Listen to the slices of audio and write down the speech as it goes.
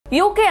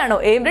UK ആണോ?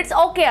 AIMBRITZ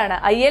okay ആണ്.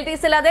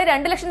 IELTS ഇല്ലാതെ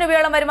 2 ലക്ഷം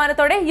രൂപയോളം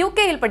വരുമാനത്തോടെ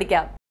UKയിൽ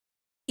പഠിക്കാം.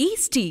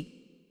 ഈസ്റ്റി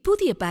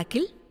പുതിയ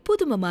പാക്കിൽ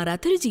പുതുമ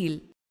മാറാത്ത രുചിയിൽ.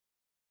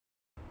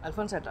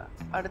 അൽഫോൻസ് ചേട്ടാ,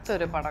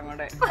 അടുത്തൊരു പടം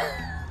കൂടെ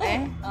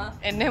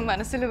എന്നെ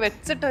മനസ്സിൽ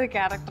വെച്ചിട്ടൊരു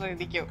ക്യാരക്ടർ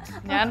ഇരിക്കും.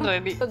 ഞാൻ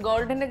റെഡി.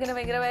 ഗോൾഡിന്റെ ഇങ്ങനെ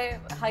ഭയങ്കരമായ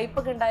ഹൈപ്പ്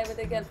ഒക്കെ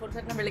ഉണ്ടായപ്പോഴത്തേക്ക് അൽഫോൻസ്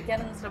ചേട്ടനെ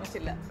വിളിക്കാനൊന്നും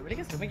ശ്രമിച്ചില്ല.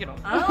 വിളിക്കാൻ ശ്രമിക്കണോ?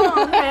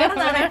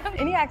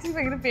 എനിക്ക് ആക്ച്വലി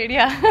ഭയങ്കര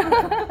പേടിയാ.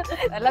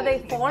 അല്ലാതെ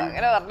ഫോൺ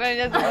അങ്ങനെ പറഞ്ഞു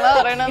കഴിഞ്ഞാൽ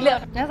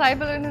ഞാൻ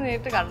സായിപ്പ് അലവിനെ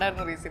നേരിട്ട്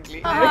കണ്ടായിരുന്നു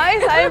റീസെന്റ്. ഹായ്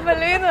സായിപ്പ്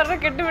അലവി എന്ന്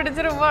പറഞ്ഞാൽ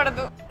കെട്ടിപ്പിടിച്ച് രൂപ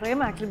എടുത്തു.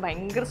 പ്രേം ആക്ച്വലി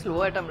ഭയങ്കര സ്ലോ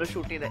ആയിട്ട് നമ്മൾ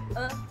ഷൂട്ട് ചെയ്തത്.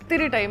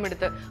 ഒത്തിരി ടൈം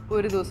എടുത്ത്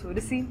ഒരു ദിവസം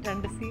ഒരു സീൻ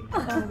 2 സീൻ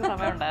നമുക്ക്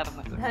സമയം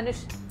ഉണ്ടായിരുന്നു.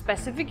 ധനുഷ്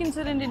സ്പെസിഫിക്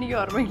ഇൻസിഡന്റ് എനിക്ക്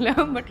ഓർമ്മയില്ല.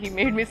 But he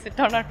made me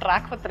sit on A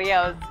track four 3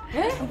 hours.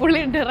 പുള്ളി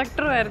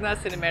ഡയറക്ടറും ആയിരുന്നു ആ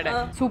സിനിമയുടെ.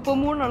 സൂപ്പർ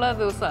മൂൺ ഉള്ള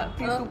ദിവസമാണ്.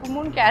 ഈ സൂപ്പർ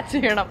മൂൺ ക്യാച്ച്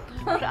ചെയ്യണം.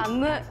 പക്ഷെ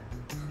അന്ന്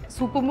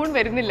സൂപ്പർ മൂൺ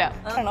വരുന്നില്ല.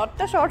 ഒറ്റ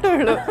ഷോട്ടേ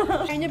ഉള്ളൂ.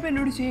 കഴിഞ്ഞപ്പോ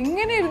എന്നോട്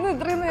എങ്ങനെയായിരുന്നു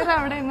ഇത്രയും നേരം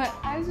അവിടെ നിന്ന്?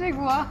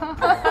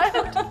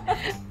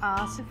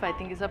 Asif I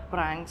think is A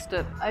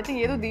പ്രാങ്സ്റ്റർ. I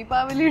think ഏതോ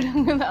ദീപാവലിയുടെ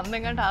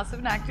അന്നെങ്ങാണ്ട്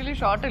ആസിഫിന് ആക്ച്വലി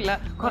ഷോട്ടില്ല.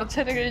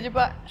 കുറച്ചേരം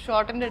കഴിഞ്ഞപ്പോ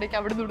ഷോട്ടിന്റെ ഇടയ്ക്ക്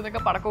അവിടെ നിന്ന്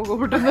ഇവിടുന്നൊക്കെ പടക്കമൊക്കെ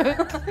പൊട്ടുന്നത്.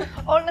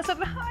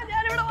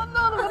 ഞാനിവിടെ വന്നോ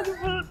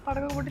ഫുൾ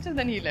പടക്കം പൊട്ടിച്ചത്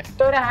തന്നെയില്ല.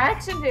 ഒരു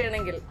ആക്ഷൻ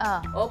ചെയ്യണമെങ്കിൽ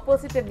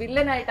ഓപ്പോസിറ്റ്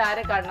വില്ലനായിട്ട്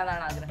ആരെ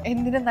കാണണമെന്നാണ് ആഗ്രഹം?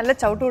 എന്തിനും നല്ല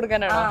ചവിട്ട്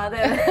കൊടുക്കാനാണോ?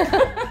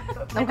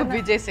 നമുക്ക്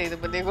വിജയ്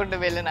സേതുപതിയെ കൊണ്ട്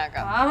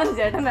വില്ലനാക്കാം.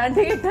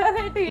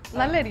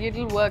 നല്ലായിരിക്കും. It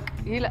will work.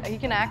 He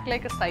can act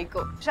like A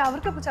psycho. പക്ഷെ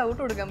അവർക്കപ്പോൾ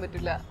ചവിട്ട് കൊടുക്കാൻ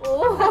പറ്റില്ല.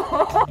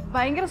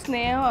 ഭയങ്കര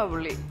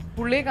സ്നേഹമാണ്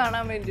പുള്ളിയെ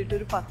കാണാൻ വേണ്ടിയിട്ട്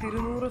ഒരു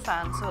 10-200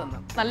 ഫാൻസ് വന്നു.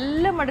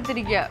 നല്ല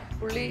മടുത്തിരിക്കുക.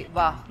 പുള്ളി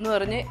വാ എന്ന്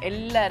പറഞ്ഞ്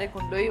എല്ലാരെയും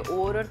കൊണ്ടുപോയി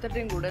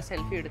ഓരോരുത്തരുടെയും കൂടെ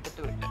സെൽഫി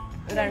എടുത്തിട്ട് വിട്ട്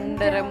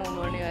 2:30-3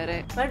 മണി വരെ.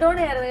 മഡോണ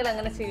ആയിരുന്നെങ്കിൽ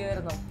അങ്ങനെ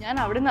ചെയ്യുമായിരുന്നു. ഞാൻ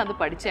അവിടെ നിന്ന് അത്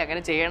പഠിച്ചേ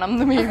അങ്ങനെ ചെയ്യണം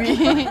എന്ന്.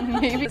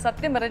 മേ ബി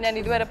സത്യം പറയാൻ ഞാൻ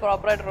ഇതുവരെ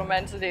പ്രോപ്പറായിട്ട്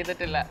റൊമാൻസ്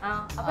ചെയ്തിട്ടില്ല.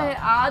 അപ്പൊ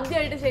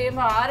ആദ്യമായിട്ട്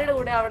ചെയ്യുമ്പോ ആരുടെ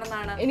കൂടെ അവിടെ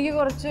നിന്നാണ്? എനിക്ക്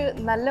കുറച്ച്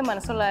നല്ല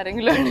മനസ്സുള്ള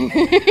ആരെങ്കിലും ആണെങ്കിൽ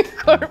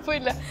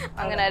കുഴപ്പമില്ല.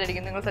 അങ്ങനെ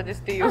ആരായിരിക്കും നിങ്ങൾ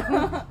സജസ്റ്റ് ചെയ്യൂ?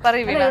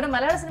 പറയൂ.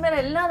 മലയാള സിനിമയിലെ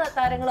എല്ലാ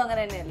താരങ്ങളും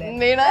അങ്ങനെ തന്നെയല്ലേ?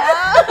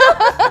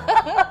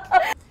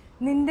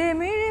 നിന്റെ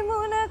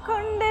മിഴിമുന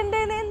കൊണ്ടെന്റെ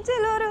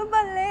നെഞ്ചിലൊരു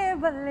ബല്ലേ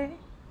ബല്ലേ.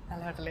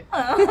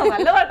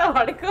 നല്ല പാട്ടാ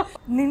പാടിക്കോ.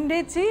 നിന്റെ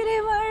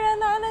ചിരിമഴ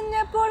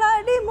നനഞ്ഞപ്പോൾ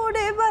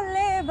അടിമുടി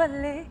ബല്ലേ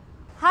ബല്ലേ.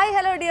 Hi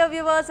hello dear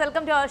viewers,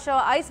 welcome to our show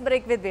ice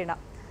break വിത്ത് വീണ.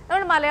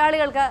 നമ്മൾ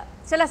മലയാളികൾക്ക്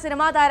ചില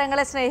സിനിമാ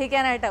താരങ്ങളെ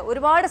സ്നേഹിക്കാനായിട്ട്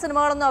ഒരുപാട്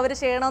സിനിമകളൊന്നും അവർ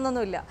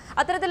ചെയ്യണമെന്നൊന്നുമില്ല.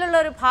 അത്തരത്തിലുള്ള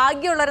ഒരു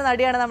ഭാഗ്യമുള്ളൊരു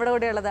നടിയാണ് നമ്മുടെ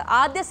കൂടെ ഉള്ളത്.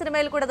 ആദ്യ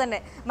സിനിമയിൽ കൂടെ തന്നെ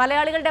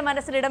മലയാളികളുടെ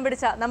മനസ്സിൽ ഇടം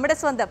പിടിച്ച നമ്മുടെ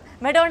സ്വന്തം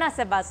Madonna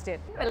Sebastian.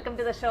 Welcome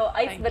to the show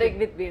ice break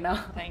with Veena.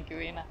 Thank you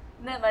വീണ.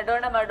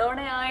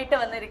 മഡോണയായിട്ട്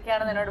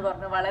വന്നിരിക്കുകയാണെന്ന് എന്നോട്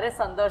പറഞ്ഞു. വളരെ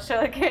സന്തോഷം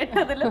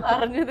കേട്ടതിലും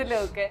അറിഞ്ഞതിലും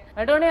ഒക്കെ.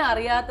 മഡോണയെ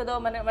അറിയാത്തതോ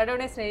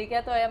മഡോണയെ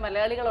സ്നേഹിക്കാത്തതോ ആയ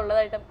മലയാളികൾ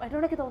ഉള്ളതായിട്ട്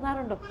മഡോണയ്ക്ക്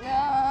തോന്നാറുണ്ടോ?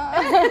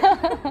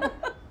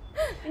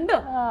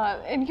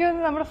 എനിക്ക്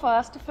തോന്നുന്നു നമ്മുടെ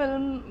ഫസ്റ്റ്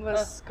ഫിലിം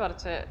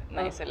കുറച്ച്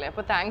നൈസ് അല്ലേ?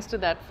 അപ്പൊ thanks to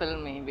that film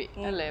may be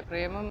അല്ലേ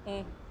പ്രേമം.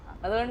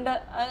 അതുകൊണ്ട്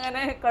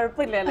അങ്ങനെ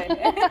കുഴപ്പമില്ലല്ലേ?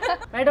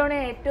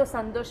 മഡോണയെ ഏറ്റവും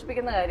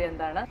സന്തോഷിപ്പിക്കുന്ന കാര്യം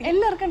എന്താണ്?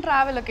 എല്ലാവർക്കും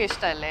ട്രാവൽ ഒക്കെ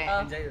ഇഷ്ടമല്ലേ?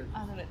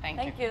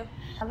 Thank you.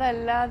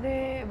 അതല്ലാതെ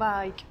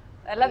വായിക്കും.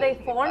 അല്ലാതെ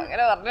ഫോൺ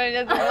അങ്ങനെ പറഞ്ഞു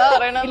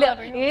കഴിഞ്ഞാൽ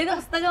ഏത്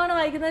പുസ്തകമാണ്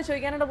വായിക്കുന്നത്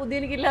ചോദിക്കാനുള്ള ബുദ്ധി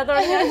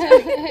എനിക്കില്ലാത്തതുകൊണ്ട്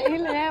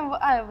ഇല്ല, ഞാൻ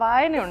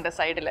വായനയുണ്ട്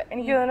സൈഡില്.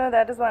 എനിക്ക് തോന്നുന്നു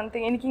ദാറ്റ് ഇസ് വൺ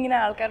തിങ്. എനിക്കിങ്ങനെ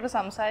ആൾക്കാരോട്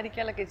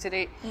സംസാരിക്കാനൊക്കെ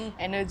ഇച്ചിരി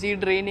എനർജി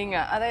ഡ്രെയിനിങ്.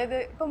 അതായത്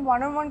ഇപ്പം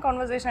 1-on-1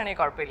 കോൺവെർസേഷൻ ആണെങ്കിൽ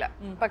കുഴപ്പമില്ല.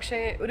 പക്ഷേ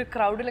ഒരു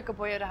ക്രൗഡിലൊക്കെ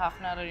പോയി ഒരു ഹാഫ്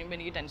ആൻ അവർ കഴിയുമ്പോൾ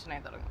എനിക്ക്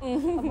ടെൻഷനായി തുടങ്ങും.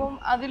 അപ്പം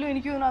അതിലും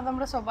എനിക്ക് തോന്നുന്നു അത്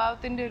നമ്മുടെ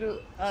സ്വഭാവത്തിന്റെ ഒരു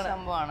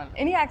സംഭവമാണല്ലോ.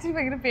 എനിക്ക് ആക്ച്വലി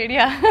ഭയങ്കര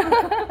പേടിയാ.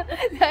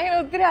 ഞാൻ അങ്ങനെ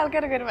ഒത്തിരി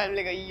ആൾക്കാരൊക്കെ ഒരു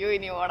വഴിയിലേക്ക് അയ്യോ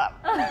ഇനി ഓടാം.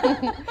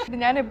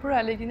 ഞാൻ എപ്പോഴും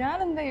ആലോചിക്കും ഞാൻ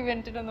എന്താ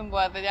ഇവന്റിനൊന്നും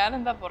പോകാത്ത, ഞാൻ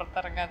എന്താ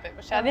പുറത്തിറങ്ങാത്ത.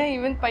 പക്ഷെ അത്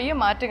ഇവൻ പയ്യെ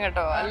മാറ്റും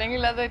കേട്ടോ,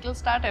 അല്ലെങ്കിൽ അത് it will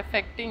start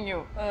affecting U.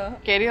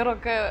 Career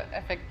ഒക്കെ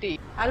എഫക്ട്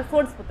ചെയ്യും.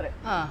 അൽഫോൺസ് പുത്രൻ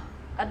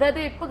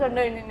അദ്ദേഹത്തെ ഇപ്പൊ കണ്ടു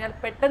കഴിഞ്ഞാൽ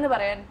പെട്ടെന്ന്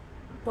പറയാൻ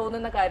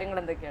തോന്നുന്ന കാര്യങ്ങൾ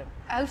എന്തൊക്കെയാണ്?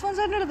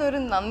 അൽഫോൻസിന്റെ അടുത്ത് ഒരു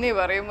നന്ദി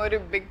പറയും, ഒരു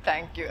big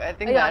thank you. I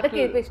think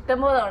അതൊക്കെ ഇപ്പൊ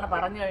ഇഷ്ടംപോലെ തവണ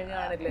പറഞ്ഞു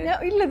കഴിഞ്ഞാണല്ലേ?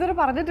 ഇല്ല, ഇതൊരു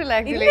പറഞ്ഞിട്ടില്ല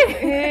ആക്ച്വലി.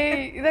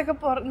 ഇതൊക്കെ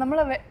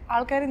നമ്മളെ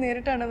ആൾക്കാർ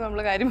നേരിട്ടാണ്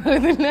നമ്മള് കാര്യം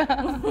പറയുന്നില്ല.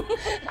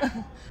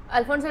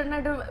 അൽഫോൺസ്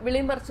ചേട്ടനായിട്ട്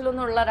വിളിയും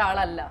പറിച്ചിലൊന്നും ഉള്ള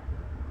ഒരാളല്ല.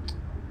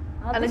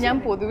 അല്ല, ഞാൻ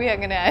പൊതുവെ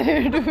അങ്ങനെ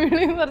ആരുമായിട്ട്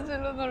വിളിയും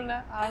പറിച്ചിലൊന്നുള്ള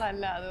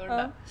ആളല്ല.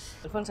 അതുകൊണ്ട്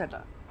അൽഫോൻസ് ചേട്ടാ,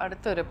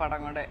 അടുത്തൊരു പടം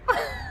കൂടെ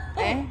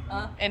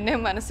എന്നെ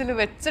മനസ്സിൽ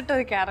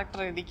വെച്ചിട്ടൊരു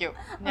ക്യാരക്ടർ ഇരിക്കും.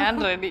 ഞാൻ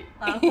റെഡി.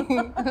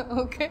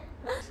 ഓക്കെ.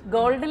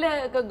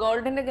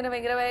 ഗോൾഡിന്റെ ഇങ്ങനെ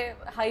ഭയങ്കരമായ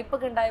ഹൈപ്പ്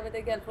ഒക്കെ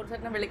ഉണ്ടായപ്പോഴത്തേക്ക് അൽഫോൺസ്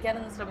ചേട്ടനെ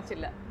വിളിക്കാനൊന്നും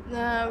ശ്രമിച്ചില്ല.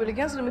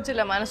 വിളിക്കാൻ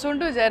ശ്രമിച്ചില്ല.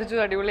 മനസ്സുകൊണ്ട്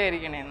വിചാരിച്ചു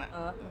അടിപൊളിയായിരിക്കണേന്ന്.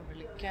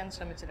 വിളിക്കാൻ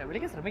ശ്രമിച്ചില്ല.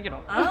 വിളിക്കാൻ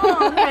ശ്രമിക്കണോ?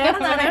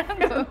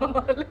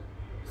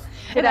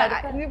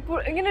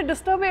 ഇങ്ങനെ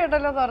ഡിസ്റ്റർബ്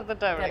ചെയ്യട്ടല്ലോ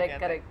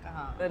ഓർത്തിട്ടാണ്.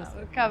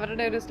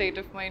 അവരുടെ ഒരു സ്റ്റേറ്റ്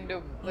ഓഫ്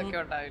മൈൻഡും ഇതൊക്കെ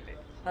ഉണ്ടാവില്ലേ?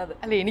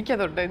 അല്ല,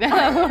 എനിക്കതുണ്ട്. ഞാൻ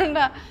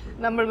അതുകൊണ്ടാ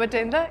നമ്മൾ മറ്റേ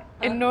എന്താ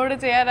എന്നോട്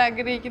ചെയ്യാൻ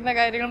ആഗ്രഹിക്കുന്ന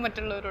കാര്യങ്ങൾ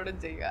മറ്റുള്ളവരോടും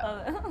ചെയ്യുക.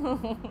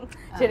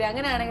 ശരി,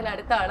 അങ്ങനെയാണെങ്കിൽ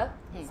അടുത്ത ആള്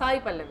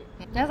സായി പല്ലവി.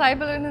 ഞാൻ സായി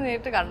പല്ലവിനെ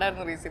നേരിട്ട്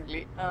കണ്ടായിരുന്നു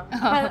റീസെന്റ്.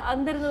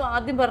 എന്തായിരുന്നു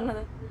ആദ്യം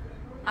പറഞ്ഞത്?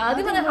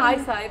 ആദ്യം പറഞ്ഞ ഹായ്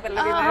സായി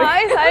പല്ലവി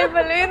ഹായ് സായി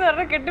പല്ലവി എന്ന്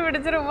പറഞ്ഞാൽ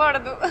കെട്ടിപ്പിടിച്ചൊരു ഉമ്മ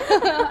നടന്നു.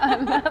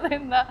 അല്ലാതെ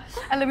എന്താ.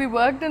 അല്ല, V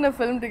worked in A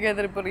film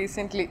together ഇപ്പോൾ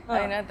റീസെന്റ്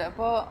അതിനകത്ത്.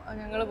 അപ്പോൾ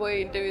ഞങ്ങൾ പോയി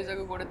ഇന്റർവ്യൂസ്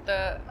ഒക്കെ കൊടുത്ത്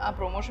ആ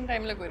പ്രൊമോഷൻ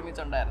ടൈമിലൊക്കെ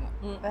ഒരുമിച്ചുണ്ടായിരുന്നു.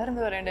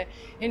 വേറെന്താ പറയണ്ടേ,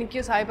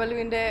 എനിക്ക് സായി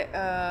പല്ലവിന്റെ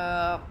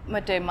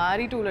മറ്റേ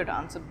മാരി ടൂലെ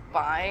ഡാൻസ്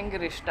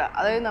ഭയങ്കര ഇഷ്ടമാണ്.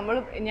 അതായത്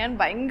ഞാൻ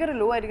ഭയങ്കര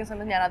ലോ ആയിരിക്കുന്ന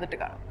സമയത്ത് ഞാൻ അതിട്ട്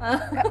കാണും.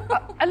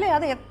 അല്ലേ,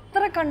 അത്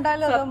എത്ര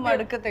കണ്ടാലും അത്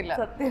മടുക്കത്തില്ല.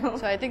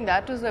 So I think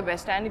that was the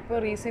best. And ഇപ്പോൾ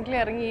റീസെന്റ്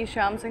ഇറങ്ങി ഈ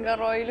Shyam singer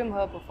റോയിലും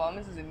her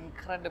performance is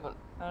incredible.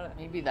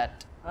 May be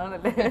that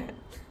ആണല്ലേ.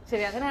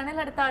 ശരി,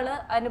 അങ്ങനെയാണെങ്കിൽ അടുത്ത ആള്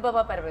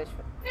അനുപമ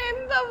പരമേശ്വരൻ.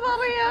 എന്താ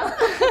പറയാ,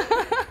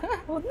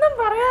 ഒന്നും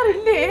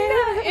പറയാറില്ലേ?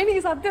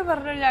 എനിക്ക് സത്യം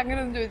പറഞ്ഞു അങ്ങനെ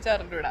ഒന്നും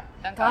ചോദിച്ചാറില്ല.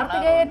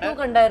 കാർത്തികേയ 2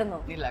 കണ്ടായിരുന്നോ?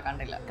 ഇല്ല,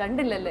 കണ്ടില്ല.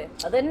 കണ്ടില്ലല്ലേ?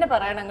 അത് തന്നെ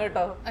പറയണം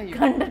കേട്ടോ.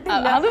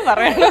 അത്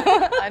പറയണം.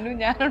 അനു,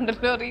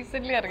 ഞാനുണ്ടല്ലോ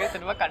റീസെന്റ് ഇറങ്ങിയ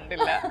സിനിമ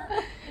കണ്ടില്ല,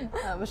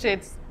 പക്ഷെ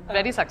it's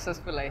very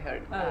successful I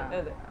heard.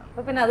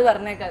 അപ്പൊ പിന്നെ അത്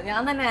പറഞ്ഞേക്കാം,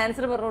 ഞാൻ തന്നെ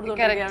ആൻസർ പറഞ്ഞു.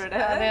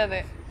 അതെ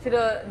അതെ,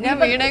 ഞാൻ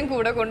വീണയും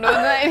കൂടെ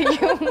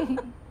കൊണ്ടുവന്നതായിരിക്കും.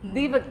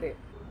 ദീപക് ദേവ്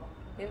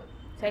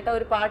ചേട്ടാ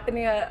ഒരു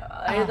പാട്ടിന്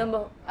എഴുതുമ്പോ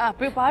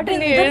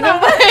പാട്ടിന്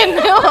എഴുതുമ്പോ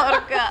എന്നെ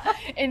ഓർക്കുക.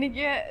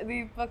 എനിക്ക്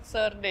ദീപക്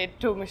സാറിന്റെ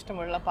ഏറ്റവും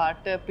ഇഷ്ടമുള്ള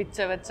പാട്ട് പിച്ച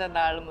വെച്ച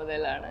നാൾ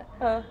മുതലാണ്.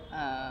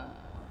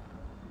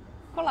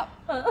 കൊള്ളാം.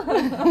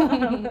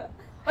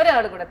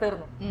 ഒരാൾ കൂടെ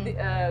തീർന്നു,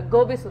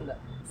 Gopi Sundar.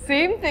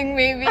 Same thing.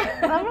 May be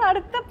നമ്മൾ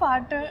അടുത്ത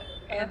പാട്ട്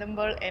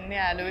എഴുതുമ്പോൾ എന്നെ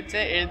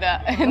ആലോചിച്ച് എഴുതുക,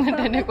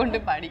 എന്നിട്ട് എന്നെ കൊണ്ട്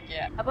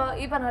പഠിക്കുക. അപ്പൊ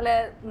ഈ പറഞ്ഞ പോലെ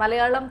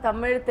മലയാളം,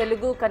 തമിഴ്,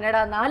 തെലുഗു, കന്നഡ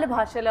 4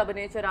 ഭാഷയിൽ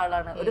അഭിനയിച്ച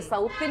ഒരാളാണ്. ഒരു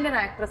സൗത്ത് ഇന്ത്യൻ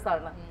ആക്ട്രസ്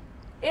ആണ്.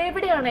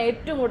 എവിടെയാണ്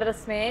ഏറ്റവും കൂടുതൽ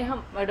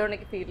സ്നേഹം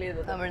മഡോണയ്ക്ക് ഫീൽ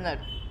ചെയ്തത്?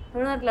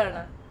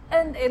 തമിഴ്നാട്ടിലാണ്.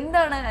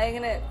 എന്താണ്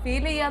എങ്ങനെ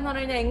ഫീൽ ചെയ്യാന്ന്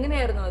പറഞ്ഞു കഴിഞ്ഞാൽ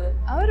എങ്ങനെയായിരുന്നു അത്?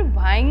 അവര്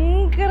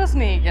ഭയങ്കര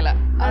സ്നേഹിക്കല.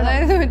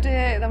 അതായത് മറ്റേ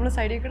നമ്മൾ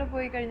സൈഡിൽ കൂടെ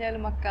പോയി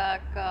കഴിഞ്ഞാലും അക്ക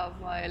അക്ക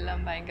എല്ലാം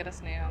ഭയങ്കര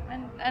സ്നേഹം.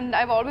 ആൻഡ്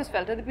ഐ ഓൾവേസ്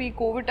ഫെൽറ്റ് അതിപ്പോ ഈ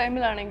കോവിഡ്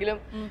ടൈമിലാണെങ്കിലും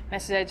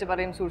മെസ്സേജ് അയച്ച്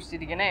പറയും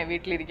സൂക്ഷിച്ചിരിക്കണേ,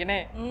 വീട്ടിലിരിക്കണേ.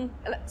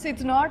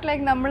 ഇറ്റ്സ് നോട്ട്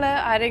ലൈക്ക് നമ്മൾ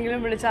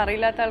ആരെങ്കിലും വിളിച്ച്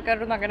അറിയില്ലാത്ത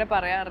ആൾക്കാരോടൊന്നും അങ്ങനെ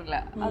പറയാറില്ല.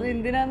 അത്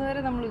എന്തിനാന്ന്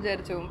വരെ നമ്മൾ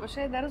വിചാരിച്ചു പോകും.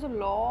 പക്ഷേ there is a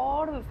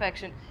lot of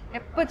affection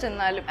എപ്പോൾ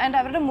ചെന്നാലും. ആൻഡ്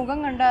അവരുടെ മുഖം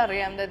കണ്ടാൽ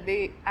അറിയാം that they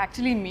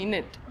actually mean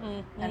it.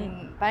 And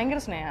ഭയങ്കര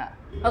സ്നേഹമാണ്.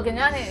 ഓക്കെ,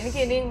 എനിക്ക്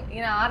ഇനിയും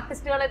ഇങ്ങനെ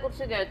ആർട്ടിസ്റ്റുകളെ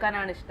കുറിച്ച്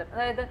കേൾക്കാനാണ് ഇഷ്ടം.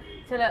 അതായത്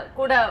ചില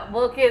കൂടെ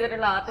വർക്ക്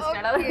ചെയ്തിട്ടുള്ള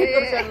ആർട്ടിസ്റ്റുകൾ, അവരെ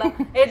കുറിച്ചുള്ള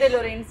ഏതെങ്കിലും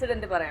ഒരു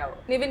ഇൻസിഡന്റ് പറയാമോ?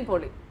 നിവിൻ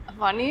പോളി.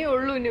 ഫണിയേ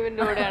ഉള്ളൂ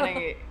നിവിൻ്റെ കൂടെ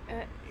ആണെങ്കിൽ.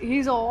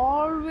 He's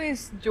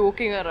always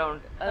joking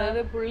around.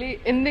 അതായത് പുള്ളി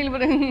എന്തെങ്കിലും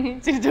പറഞ്ഞ്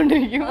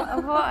ചിരിച്ചോണ്ടിരിക്കും.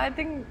 അപ്പോൾ ഐ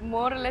തിങ്ക്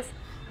മോർ ലെസ്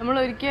നമ്മൾ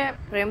ഒരിക്കൽ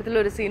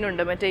പ്രേമത്തിലൊരു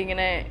സീനുണ്ട്, മറ്റേ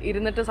ഇങ്ങനെ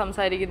ഇരുന്നിട്ട്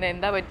സംസാരിക്കുന്നത്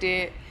എന്താ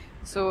പറ്റിയേ.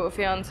 സോ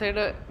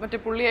ഫിയാൻസയുടെ മറ്റേ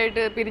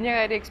പുള്ളിയായിട്ട് പിരിഞ്ഞ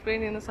കാര്യം എക്സ്പ്ലെയിൻ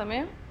ചെയ്യുന്ന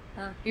സമയം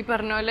ഈ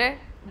പറഞ്ഞ പോലെ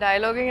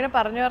ഡയലോഗ് ഇങ്ങനെ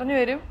പറഞ്ഞു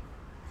വരും.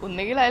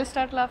 ഒന്നുകിൽ ഐ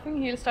സ്റ്റാർട്ട് ലാഫിങ്,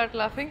 ഹീൽ സ്റ്റാർട്ട്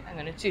ലാഫിങ്,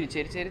 അങ്ങനെ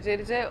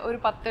ചിരിച്ച് ഒരു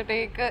 10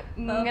 ടേക്ക്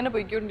ഇങ്ങനെ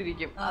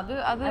പോയിക്കൊണ്ടിരിക്കും. അത്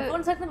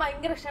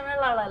ഭയങ്കര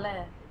ക്ഷമയുള്ള ആളല്ലേ?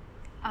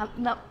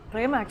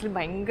 പ്രേം ആക്ച്വലി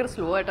ഭയങ്കര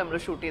സ്ലോ ആയിട്ട് നമ്മൾ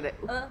ഷൂട്ട് ചെയ്തത്.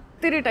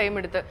 ഒത്തിരി ടൈം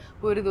എടുത്ത്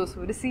ഒരു ദിവസം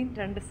 1 സീൻ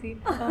 2 സീൻ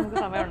നമുക്ക്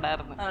സമയം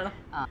ഉണ്ടായിരുന്നു.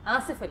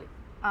 Asif Ali.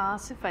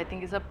 Asif I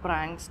think is A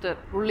പ്രാങ്സ്റ്റർ.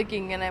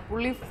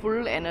 പുള്ളി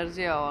full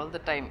energy all the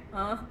time.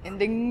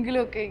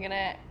 എന്തെങ്കിലുമൊക്കെ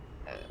ഇങ്ങനെ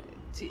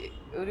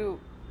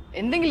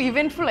എന്തെങ്കിലും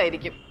ഇവന്റ്ഫുൾ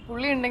ആയിരിക്കും.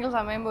 പുള്ളി ഉണ്ടെങ്കിൽ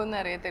സമയം പോകുന്ന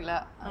അറിയത്തില്ല.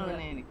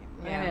 അങ്ങനെ എനിക്ക്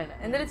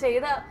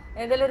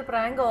എന്തെങ്കിലും ഒരു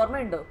പ്രാങ്ക്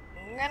ഓർമ്മയുണ്ടോ?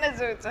 അങ്ങനെ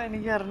ചോദിച്ചാൽ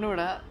എനിക്ക്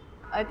അറിഞ്ഞൂടാ.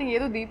 ഐ തിങ്ക്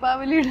ഏതോ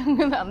ദീപാവലിയുടെ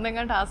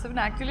അന്നെങ്ങാണ്ട്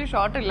ആസിഫിന് ആക്ച്വലി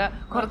ഷോട്ട് ഇല്ല.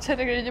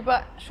 കുറച്ചേരം കഴിഞ്ഞപ്പോൾ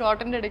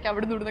ഷോട്ടിന്റെ ഇടയ്ക്ക്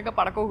അവിടെ നിന്ന് ഇവിടുന്നൊക്കെ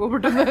പടക്കമൊക്കെ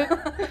പൊട്ടുന്നത്.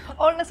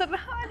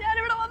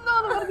 ഞാനിവിടെ വന്നോ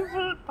എന്ന് പറഞ്ഞ്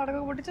ഫുൾ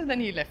പടക്കമൊക്കെ പൊട്ടിച്ച്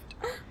then he left.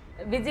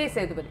 Vijay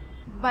Sethupathi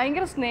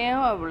ഭയങ്കര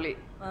സ്നേഹമാണ് പുള്ളി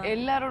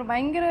എല്ലാവരോടും.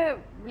 ഭയങ്കര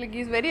like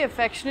is very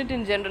affectionate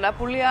in general. ആ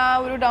പുള്ളി ആ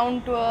ഒരു ഡൗൺ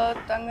ടു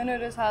എർത്ത് അങ്ങനെ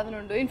ഒരു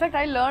സാധനമുണ്ട്. In fact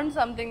I learn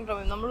something from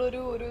him.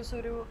 നമ്മളൊരു ദിവസം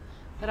ഒരു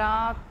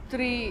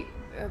രാത്രി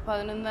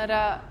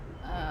 11:30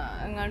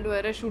 എങ്ങാണ്ട്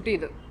വരെ ഷൂട്ട്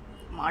ചെയ്ത്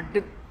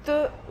മടുത്ത്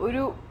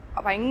ഒരു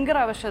ഭയങ്കര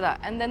അവശത.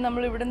 ആൻഡ് ദെൻ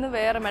നമ്മൾ ഇവിടുന്ന്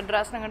വേറെ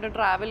മെഡ്രാസിന് അങ്ങോട്ട്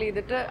ട്രാവൽ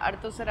ചെയ്തിട്ട്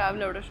അടുത്ത ദിവസം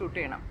രാവിലെ അവിടെ ഷൂട്ട്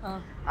ചെയ്യണം.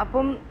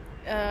 അപ്പം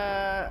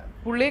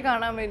പുള്ളിയെ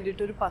കാണാൻ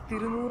വേണ്ടിയിട്ട് ഒരു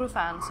 100-200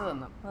 ഫാൻസ്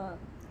വന്നു.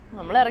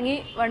 നമ്മളിറങ്ങി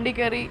വണ്ടി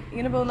കയറി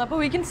ഇങ്ങനെ പോകുന്നു. അപ്പോൾ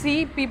we can see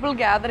people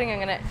gathering.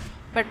 അങ്ങനെ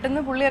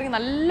പെട്ടെന്ന് പുള്ളി ഇറങ്ങി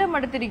നല്ല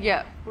മടുത്തിരിക്കുക.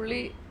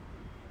 പുള്ളി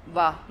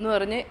വാ എന്ന്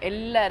പറഞ്ഞ്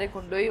എല്ലാവരെയും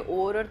കൊണ്ടുപോയി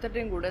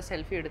ഓരോരുത്തരുടെയും കൂടെ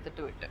സെൽഫി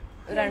എടുത്തിട്ട് വിട്ട്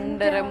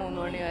 2:30-3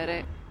 മണി വരെ.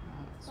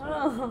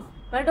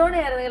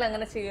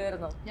 അങ്ങനെ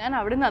ചെയ്യുമായിരുന്നോ? ഞാൻ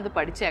അവിടെ നിന്ന് അത്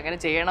പഠിച്ചേ അങ്ങനെ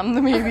ചെയ്യണം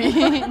എന്ന്. മേ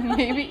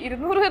ബി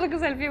 200 പേർക്ക്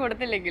സെൽഫി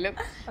കൊടുത്തില്ലെങ്കിലും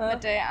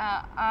മറ്റേ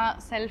ആ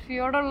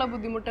സെൽഫിയോടുള്ള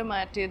ബുദ്ധിമുട്ട്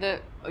മാറ്റിയത്.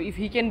 If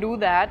he can do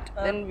that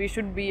then we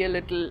should be A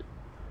little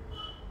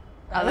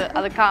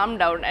അത് calm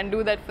down and do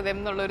that for them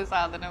എന്നുള്ളൊരു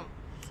സാധനം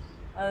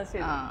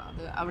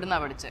അത് അവിടുന്ന്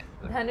പഠിച്ചേ.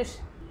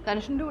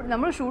 ധനുഷിന്റെ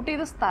നമ്മൾ ഷൂട്ട്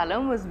ചെയ്ത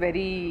സ്ഥലം വാസ്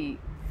വെരി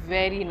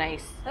വെരി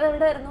നൈസ്.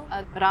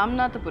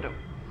 രാംനാഥപുരം.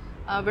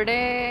 അവിടെ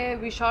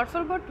V shot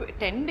for about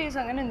 10 days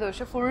അങ്ങനെ എന്തോ.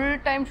 പക്ഷെ ഫുൾ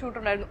ടൈം ഷൂട്ട്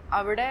ഉണ്ടായിരുന്നു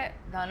അവിടെ.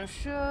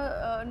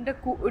 ധനുഷിന്റെ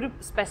ഒരു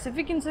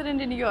സ്പെസിഫിക്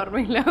ഇൻസിഡന്റ് എനിക്ക്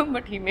ഓർമ്മയില്ല.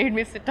 But he made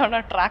me sit on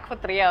A track four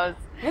 3 hours.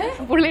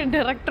 പുള്ളി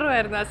ഡയറക്ടറും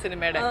ആയിരുന്നു ആ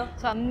സിനിമയുടെ.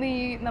 സോ അന്ന്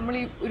നമ്മൾ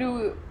ഈ ഒരു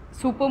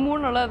സൂപ്പർ മൂൺ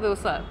ഉള്ള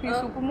ദിവസമാണ്. ഈ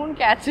സൂപ്പർ മൂൺ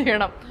ക്യാച്ച്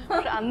ചെയ്യണം.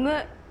 പക്ഷെ അന്ന്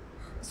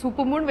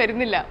സൂപ്പർ മൂൺ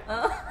വരുന്നില്ല.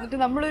 എന്നിട്ട്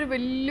നമ്മളൊരു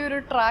വലിയൊരു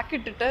ട്രാക്ക്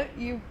ഇട്ടിട്ട്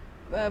ഈ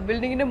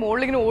ബിൽഡിങ്ങിന്റെ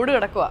മുകളിൽ ഇങ്ങനെ ഓട്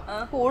കിടക്കുക.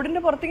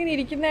 ഓടിന്റെ പുറത്ത് ഇങ്ങനെ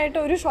ഇരിക്കുന്നതായിട്ട്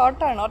ഒരു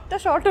ഷോട്ടാണ്, ഒറ്റ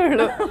ഷോട്ടേ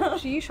ഉള്ളൂ.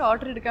 പക്ഷെ ഈ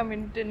ഷോട്ട് എടുക്കാൻ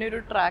വേണ്ടിട്ട് എന്നെ ഒരു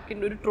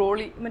ട്രാക്കിന്റെ ഒരു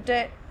ട്രോളി, മറ്റേ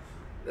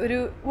ഒരു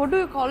വോട്ട്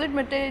കോൾ ഇറ്റ്,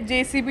 മറ്റേ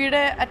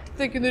JCBയുടെ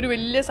അറ്റത്ത് വെക്കുന്ന ഒരു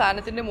വലിയ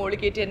സാധനത്തിന്റെ മുകളിൽ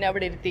കയറ്റി എന്നെ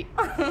അവിടെ ഇരുത്തി.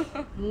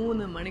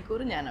 3 മണിക്കൂർ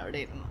ഞാൻ അവിടെ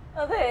ഇരുന്നു.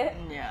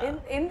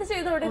 എന്ത്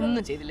ചെയ്തു?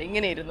 ഒന്നും ചെയ്തില്ല,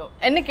 ഇങ്ങനെ ഇരുന്നു.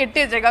 എന്നെ കെട്ടി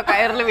വെച്ചേക്കാം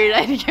കയറിൽ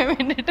വീഴാതിരിക്കാൻ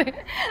വേണ്ടിട്ട്.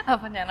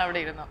 അപ്പൊ ഞാൻ അവിടെ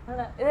ഇരുന്നു.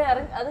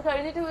 അത്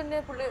കഴിഞ്ഞിട്ട് പിന്നെ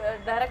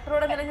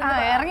ഡയറക്ടറോട്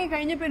ഇറങ്ങി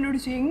കഴിഞ്ഞപ്പോ എന്നോട്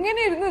ചോദിച്ചു എങ്ങനെ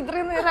ഇരുന്നു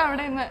ഇത്രയും നേരം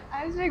അവിടെ നിന്ന്.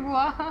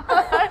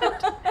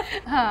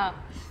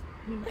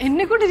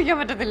 എന്നെ കൊണ്ടിരിക്കാൻ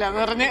പറ്റത്തില്ല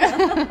എന്ന് പറഞ്ഞ്.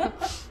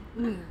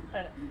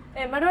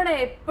 മഡോണ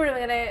എപ്പോഴും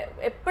ഇങ്ങനെ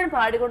എപ്പോഴും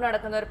പാടിക്കൊണ്ട്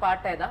നടക്കുന്ന ഒരു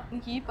പാട്ട് ഏതാ?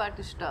 എനിക്ക് ഈ പാട്ട്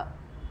ഇഷ്ടമാണ്.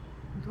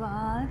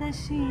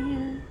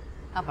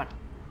 ആ പാട്ട്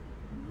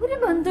ഒരു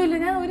ബന്ധമില്ല,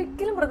 ഞാൻ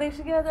ഒരിക്കലും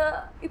പ്രതീക്ഷിക്കാതെ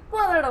ഇപ്പൊ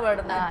അതാണ്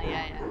പാടുന്നത്.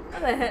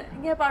 അതെ,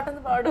 ഇങ്ങനെ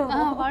പാട്ടൊന്ന് പാടും.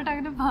 പാട്ട്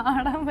അങ്ങനെ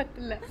പാടാൻ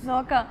പറ്റില്ല,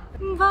 നോക്കാം.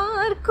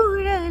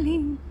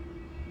 വാർക്കുഴലിൻ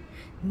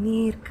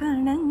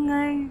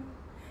നീർക്കണങ്ങൾ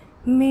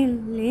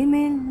മെല്ലെ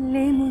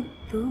മെല്ലെ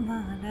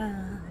മുത്തുമാല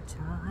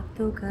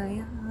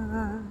ചാത്തുകയാ,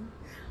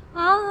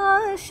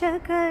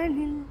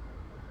 ആശകളിൽ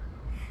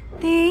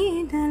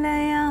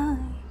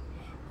തേനലയായി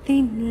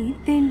തിന്നി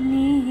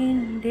തിന്നി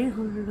എൻ്റെ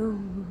ഉള്ളും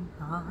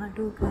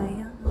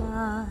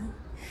പാടുകയായി.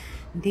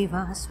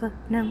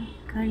 ദിവാസ്വപ്നം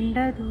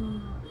കണ്ടതോ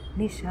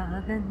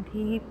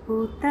നിശാഗന്ധി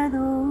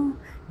പൂത്തതോ,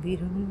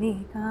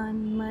 വിരുന്നേകാൻ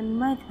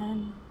മന്മഥൻ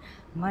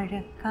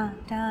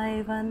മഴക്കാറ്റായി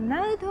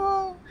വന്നതോ,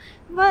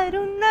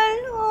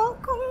 വരുന്നല്ലോ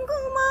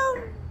കുങ്കുമം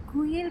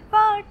കുയിൽ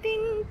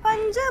പാട്ടിൻ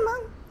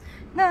പഞ്ചമം,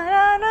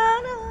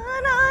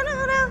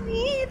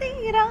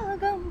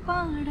 രാഗം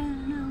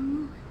പാടണം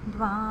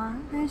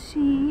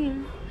ദ്വാദശിയിൽ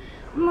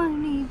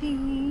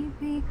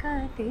മണിദീപിക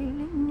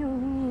തെളിഞ്ഞു,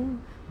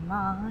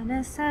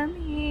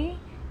 മാനസമേ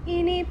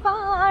ഇനി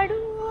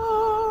പാടൂ.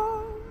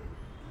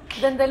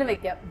 ഇതെന്തായാലും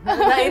വെക്കാം,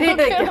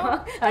 ധൈര്യമായിട്ട് വെക്കാം.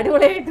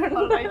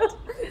 അടിപൊളിയായിട്ടുണ്ട്.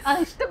 അത്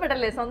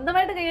ഇഷ്ടപ്പെട്ടല്ലേ?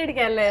 സ്വന്തമായിട്ട്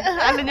കൈയടിക്കാല്ലേ?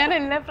 അല്ല, ഞാൻ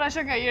എല്ലാ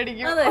പ്രാവശ്യം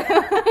കൈയടിക്കും. അതെ,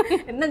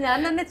 എന്നാ ഞാൻ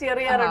തന്നെ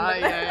ചെറിയാറുണ്ട്.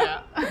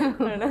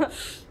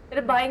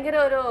 ഭയങ്കര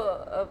ഒരു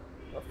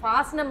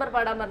ഫാസ്റ്റ് നമ്പർ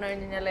പാടാൻ പറഞ്ഞു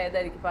കഴിഞ്ഞാൽ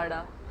ഏതായിരിക്കും പാടാ?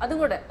 അതും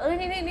കൂടെ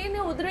ഇനി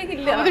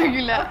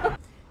ഉപദ്രവിക്കില്ല.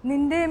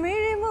 നിന്റെ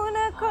മിഴിമുന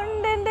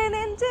കൊണ്ടെന്റെ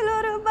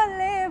നെഞ്ചിലൊരു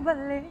ബല്ലേ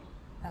ബല്ലേ,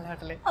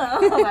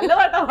 നല്ല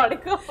പാട്ടാ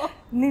പാടിക്കോ.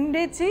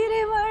 നിന്റെ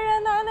ചിരിമഴ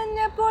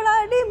നനഞ്ഞപ്പോൾ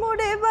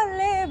അടിമുടി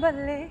ബല്ലേ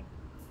ബല്ലേ,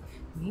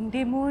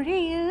 നിന്റെ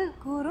മൊഴിയിൽ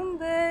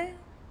കുറുമ്പ്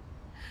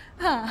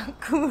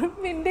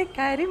കുറുമ്പിന്റെ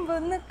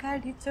കരിമ്പൊന്ന്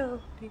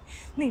കടിച്ചോട്ടി,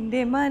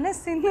 നിന്റെ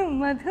മനസ്സിനും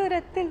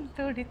മധുരത്തിൽ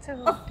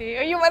തുടിച്ചോട്ടി.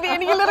 അയ്യോ മതി,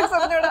 എനിക്ക് ലിറിക്സ്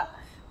അറിഞ്ഞൂടാ.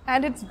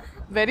 And it's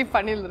very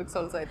funny lyrics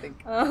also, I think.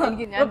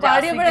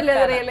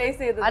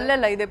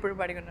 അല്ലല്ല, ഇതെപ്പോഴും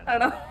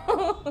പാടിക്കൊണ്ടാണ്.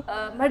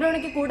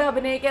 മഡോണയ്ക്ക് കൂടെ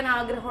അഭിനയിക്കാൻ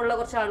ആഗ്രഹമുള്ള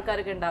കുറച്ച്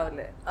ആൾക്കാരൊക്കെ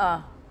ഉണ്ടാവില്ലേ?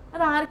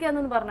 അത്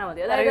ആർക്കാന്നൊന്ന് പറഞ്ഞാൽ മതി.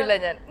 അറിയില്ല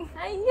ഞാൻ.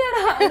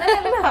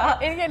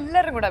 എനിക്ക്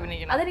എല്ലാവരും കൂടെ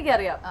അഭിനയിക്കണം.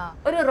 അതെനിക്കറിയാം.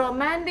 ഒരു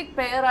റൊമാൻറ്റിക്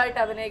പെയർ ആയിട്ട്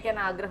അഭിനയിക്കാൻ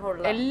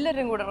ആഗ്രഹമുള്ള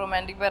എല്ലാവരും കൂടെ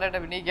റൊമാൻറ്റിക് പെയർ ആയിട്ട്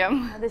അഭിനയിക്കാം.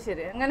 അത്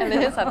ശരി.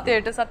 അങ്ങനെ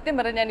സത്യം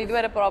പറയാം, ഞാൻ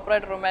ഇതുവരെ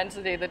പ്രോപ്പറായിട്ട് റൊമാൻസ്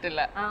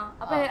ചെയ്തിട്ടില്ല.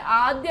 അപ്പൊ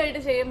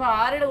ആദ്യമായിട്ട് ചെയ്യുമ്പോ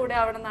ആരുടെ കൂടെ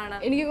ആവണമെന്നാണ്?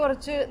 എനിക്ക്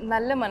കുറച്ച്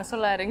നല്ല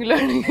മനസ്സുള്ള ആരെങ്കിലും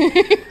ആണെങ്കിൽ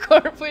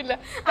കുഴപ്പമില്ല.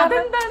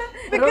 അതെന്താണ്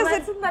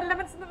നല്ല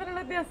മനസ്സിന് തമ്മിലുള്ള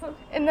വ്യത്യാസം?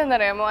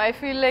 എന്താണെന്നറിയാമോ, ഐ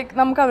ഫീൽ ലൈക്ക്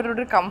നമുക്ക് അവരോട്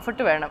ഒരു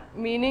കംഫർട്ട് വേണം.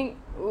 മീനിങ്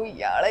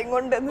ഇയാളെയും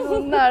കൊണ്ട്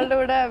ആളുടെ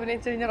കൂടെ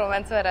അഭിനയിച്ചു കഴിഞ്ഞാൽ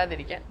റൊമാൻസ്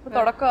വരാതിരിക്കാൻ.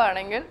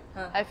 തുടക്കമാണെങ്കിൽ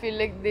I feel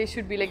like they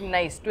should be like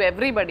nice to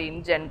everybody in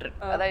general.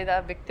 അതായത് ആ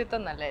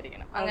വ്യക്തിത്വം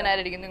നല്ലതായിരിക്കണം. അങ്ങനെ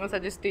ആയിരിക്കും നിങ്ങൾ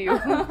സജസ്റ്റ് ചെയ്യൂ.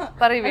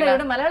 പറയൂ.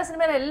 മലയാള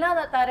സിനിമയിലെ എല്ലാ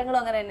താരങ്ങളും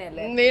അങ്ങനെ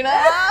തന്നെയല്ലേ?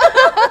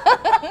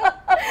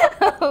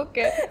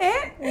 ഓക്കെ,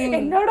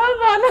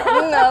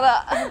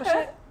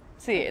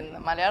 പക്ഷേ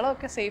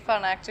മലയാളമൊക്കെ സേഫ്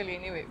ആണ് ആക്ച്വലി.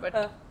 എനിവേ,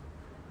 ബട്ട്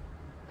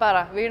പറ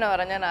വീണ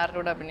പറ, ഞാൻ ആരുടെ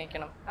കൂടെ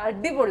അഭിനയിക്കണം?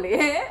 അടിപൊളി.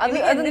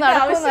 അത്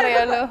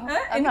നടക്കുമെന്നറിയാലോ,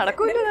 അത്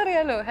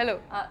നടക്കുമെന്നറിയാലോ. ഹലോ,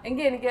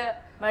 എങ്കിൽ എനിക്ക്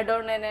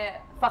മഡോണനെ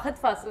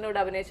ഫഹദ് ഫാസിലിനോട്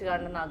അഭിനയിച്ച്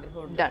കാണണമെന്ന്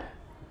ആഗ്രഹമുണ്ട്.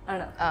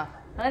 ആണ്.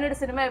 അങ്ങനെ ഒരു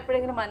സിനിമ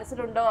എപ്പോഴെങ്കിലും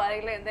മനസ്സിലുണ്ടോ?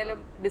 ആരെങ്കിലും എന്തെങ്കിലും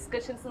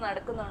ഡിസ്കഷൻസ്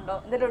നടക്കുന്നുണ്ടോ?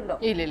 എന്തെങ്കിലും ഉണ്ടോ?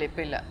 ഇല്ല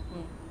ഇപ്പൊ ഇല്ല.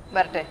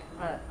 വരട്ടെ,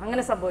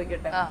 അങ്ങനെ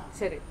സംഭവിക്കട്ടെ.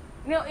 ശരി.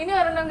 ഇനി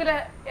പറയണമെങ്കിൽ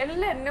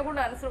എല്ലാം എന്നെ കൊണ്ട്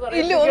ആൻസർ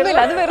പറയും.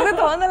 അത് വെറുതെ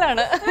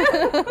തോന്നലാണ്.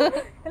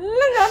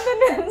 എല്ലാം ഞാൻ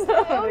തന്നെ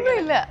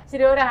ഒന്നുമില്ല.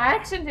 ശരി, ഒരു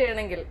ആക്ഷൻ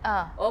ചെയ്യണമെങ്കിൽ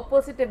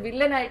ഓപ്പോസിറ്റ്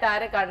വില്ലൻ ആയിട്ട്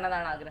ആരെ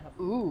കാണണമെന്നാണ് ആഗ്രഹം?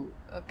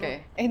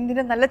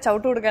 എന്തിനാ, നല്ല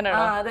ചവിട്ട്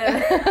കൊടുക്കാനാണോ? അതെ.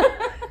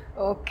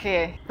 ഓക്കെ,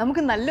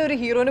 നമുക്ക് നല്ലൊരു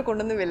ഹീറോനെ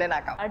കൊണ്ടുവന്ന്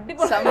വില്ലനാക്കാം.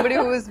 Somebody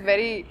who is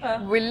very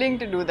willing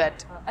to do that.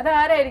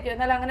 അതാരായിരിക്കും?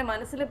 എന്നാൽ അങ്ങനെ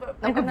മനസ്സിൽ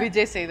നമുക്ക്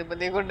വിജയ്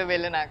സേതുപതിയെ കൊണ്ട്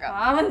വില്ലനാക്കാം.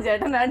 അവൻ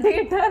ചേട്ടൻ അടി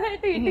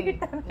കിട്ടാനായിട്ട് ഇടി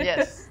കിട്ടാൻ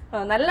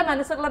നല്ല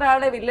മനസ്സുള്ള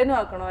ഒരാളെ വില്ലനും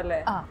ആക്കണോ അല്ലേ?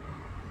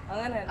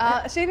 അങ്ങനെ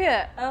ശരിയാ,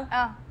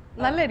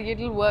 നല്ലായിരിക്കും.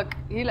 It will work.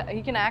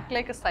 He can act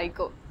like a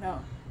psycho.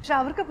 പക്ഷെ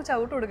അവർക്ക് അപ്പൊ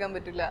ചവിട്ട് കൊടുക്കാൻ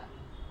പറ്റില്ല.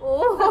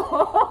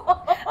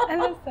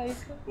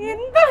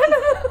 എന്താണ്?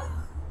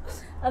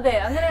 അതെ,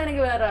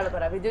 അങ്ങനെയാണെങ്കിൽ വേറെ ആള്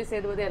പറ. വിജയ്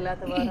സേതുപതി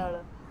അല്ലാത്ത വേറെ ആള്.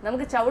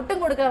 നമുക്ക് ചവിട്ടും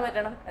കൊടുക്കാൻ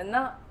പറ്റണം.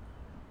 എന്നാ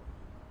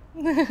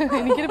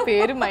എനിക്കൊരു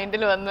പേര്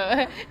മൈൻഡിൽ വന്ന്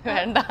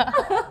വേണ്ട.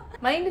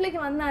 മൈൻഡിലേക്ക്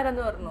വന്ന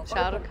ആരെന്ന് പറഞ്ഞു?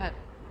 ഷാറുഖ് ഖാൻ.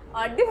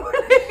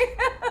 അടിപൊളി.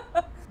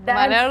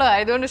 മലയാളം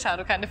ആയതുകൊണ്ട്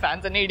ഷാറുഖ് ഖാന്റെ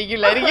ഫാൻസ് തന്നെ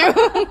ഇടിക്കില്ലായിരിക്കും.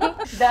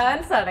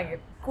 ഡാൻസ് ആണെങ്കിൽ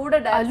കൂടെ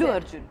Allu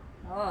Arjun.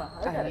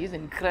 He is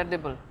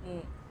incredible.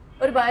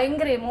 ഒരു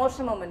ഭയങ്കര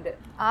ഇമോഷണൽ മൊമെന്റ്?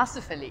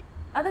 ആസിഫ് അലി.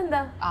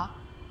 അതെന്താ?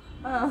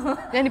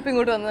 ഞാനിപ്പോ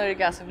ഇങ്ങോട്ട് വന്ന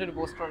വഴിക്ക് ആസിഫിന്റെ ഒരു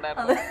പോസ്റ്റർ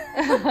ഉണ്ടായിരുന്നു,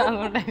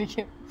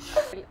 അതുകൊണ്ടായിരിക്കും.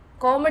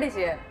 കോമഡി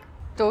ചെയ്യാൻ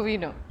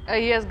Tovino,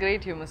 he has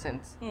great humor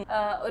sense.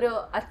 ഒരു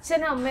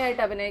അച്ഛനും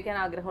അമ്മയായിട്ട് അഭിനയിക്കാൻ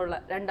ആഗ്രഹമുള്ള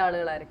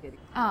രണ്ടാളുകൾ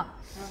ആരൊക്കെയായിരിക്കും?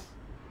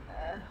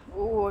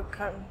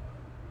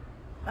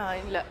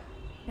 ഇല്ല,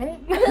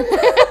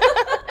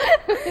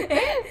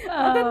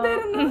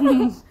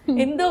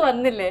 എന്തോ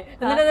വന്നില്ലേ,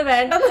 എന്നിട്ടത്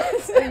വേണ്ട.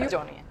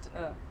 ജോണി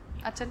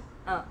അച്ഛൻ.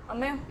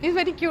 അമ്മയോ? He's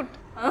very cute.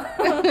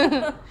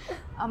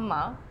 അമ്മ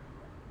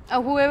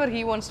whoever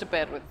he wants to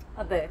pair with.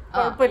 അതെ,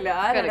 കുഴപ്പമില്ല,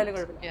 ആരായാലും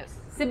കുഴപ്പമില്ല.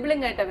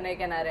 സിബ്ലിംഗ് ആയിട്ട്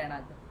അഭിനയിക്കാൻ ആരെയാണ്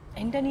ആഗ്രഹം?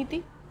 എന്റെ അനീതി.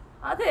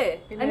 അതെ,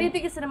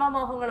 അനീതിക്ക് സിനിമാ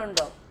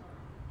മോഹങ്ങളുണ്ടോ?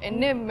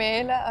 എന്നെ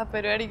മേലെ ആ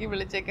പരിപാടിക്ക്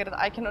വിളിച്ചേക്കരുത്,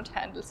 I cannot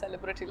handle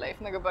celebrity life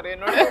എന്നൊക്കെ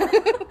പറയുന്നോട്.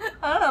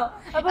 ആണോ?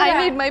 I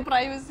need my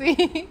privacy.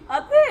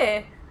 അതെ,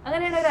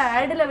 അങ്ങനെയാണ് ഒരു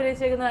ആഡിൽ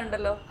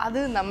അഭിനയിച്ചേക്കുന്നുണ്ടല്ലോ. അത്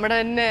നമ്മുടെ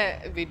തന്നെ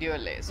വീഡിയോ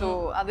അല്ലേ, സോ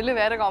അതില്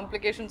വേറെ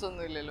കോംപ്ലിക്കേഷൻസ്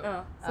ഒന്നും ഇല്ലല്ലോ,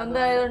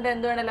 സ്വന്തം ആയതുകൊണ്ട്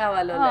എന്ത് വേണേലും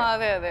ആവാലോ.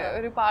 അതെ അതെ,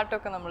 ഒരു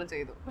പാട്ടൊക്കെ നമ്മൾ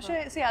ചെയ്തു.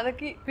 പക്ഷെ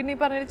അതൊക്കെ പിന്നെ ഈ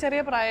പറഞ്ഞ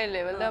ചെറിയ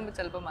പ്രായമല്ലേ, വലുതാകുമ്പോ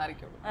ചിലപ്പോ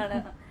മാറിക്കോളൂ.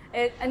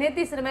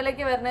 അനിയത്തി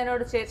സിനിമയിലേക്ക്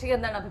വരുന്നതിനോട് ചേച്ചിക്ക്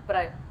എന്താണ്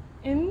അഭിപ്രായം?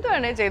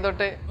 എന്താണ്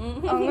ചെയ്തോട്ടെ,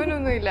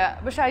 അങ്ങനെയൊന്നും ഇല്ല.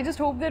 പക്ഷെ ഐ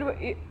ജസ്റ്റ് ഹോപ്പ്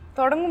ദാറ്റ്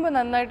തുടങ്ങുമ്പോ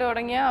നന്നായിട്ട്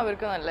തുടങ്ങിയാൽ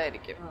അവർക്ക്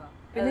നല്ലതായിരിക്കും.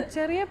 പിന്നെ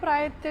ചെറിയ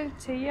പ്രായത്തിൽ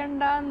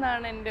ചെയ്യണ്ട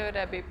എന്നാണ് എൻ്റെ ഒരു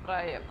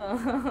അഭിപ്രായം.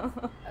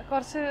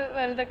 കുറച്ച്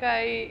വലുതൊക്കെ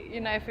ആയി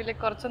ഐ ഫീൽ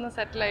ലൈക്ക് കുറച്ചൊന്ന്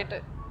സെറ്റിൽ ആയിട്ട്.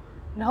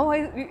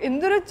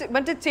 എന്തൊരു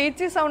മറ്റേ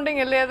ചേച്ചി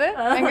സൗണ്ടിങ് അല്ലേ അത്,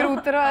 ഭയങ്കര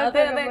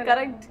ഉത്തരവാദിത്തം.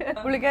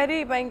 പുള്ളിക്കാരി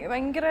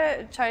ഭയങ്കര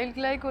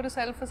ചൈൽഡ് ലൈക്ക് ഒരു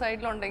സെൽഫ്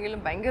സൈഡിലുണ്ടെങ്കിലും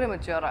ഭയങ്കര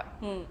മെച്യൂറാ.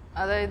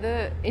 അതായത്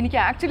എനിക്ക്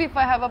actually if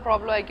I have A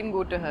problem I can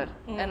go to her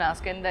and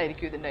ask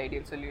എന്തായിരിക്കും ഇതിന്റെ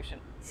ഐഡിയൽ സൊല്യൂഷൻ.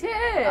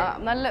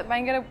 നല്ല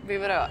ഭയങ്കര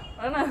വിവരമാണ്,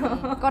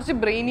 കുറച്ച്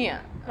ബ്രെയിനിയാ.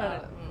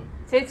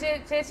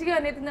 ചേച്ചിക്ക്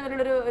അനിയത്തി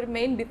തമ്മിലുള്ള ഒരു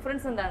മെയിൻ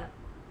ഡിഫറൻസ് എന്താണ്?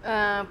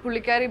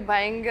 പുള്ളിക്കാരി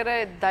ഭയങ്കര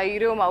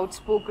ധൈര്യവും ഔട്ട്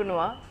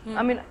സ്പോക്കണുമാ.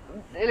 ഐ മീൻ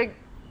ലൈക്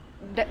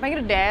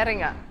ഭയങ്കര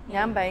ഡയറിങ്ങാ.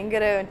 ഞാൻ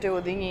ഭയങ്കര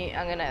ഒതുങ്ങി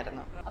അങ്ങനെ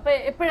ആയിരുന്നു. അപ്പൊ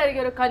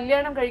എപ്പോഴായിരിക്കും ഒരു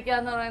കല്യാണം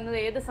കഴിക്കാന്ന് പറയുന്നത്,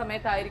 ഏത്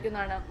സമയത്തായിരിക്കും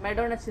എന്നാണ്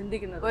മെഡോണ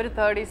ചിന്തിക്കുന്നത്? ഒരു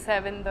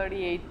 37,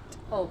 38.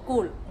 ഓ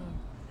കൂൾ.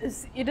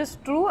 It is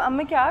true.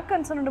 അമ്മയ്ക്ക് ആ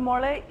കൺസേൺ ഉണ്ട്,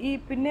 മോളെ ഈ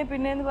പിന്നെ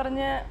എന്ന്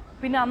പറഞ്ഞ്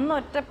പിന്നെ അന്ന്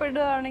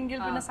ഒറ്റപ്പെടുകയാണെങ്കിൽ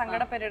പിന്നെ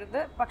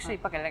സങ്കടപ്പെടരുത്, പക്ഷെ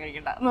ഇപ്പൊ കല്യാണം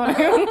കഴിക്കണ്ട എന്ന്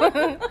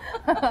പറയും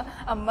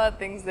അമ്മ.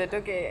 തിങ്സ് ദാറ്റ്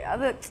ഓക്കെ,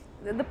 അത്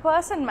ദ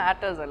പേഴ്സൺ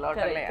മാറ്റേഴ്സ് അല്ലോ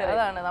അല്ലേ.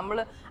 അതാണ്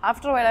നമ്മള്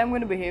after while I am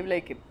going to behave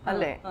like it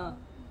അല്ലേ.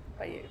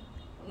 പയ്യെ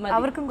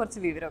അവർക്കും കുറച്ച്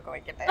വിവരമൊക്കെ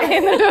വയ്ക്കട്ടെ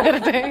എന്നിട്ട്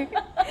വരട്ടെ.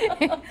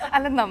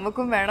 അല്ല,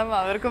 നമുക്കും വേണം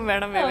അവർക്കും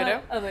വേണം വിവരം.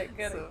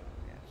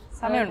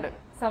 സമയമുണ്ട്,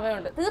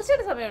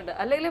 തീർച്ചയായിട്ടും സമയമുണ്ട്.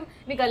 അല്ലെങ്കിലും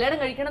ഇനി കല്യാണം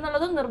കഴിക്കണം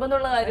എന്നുള്ളതും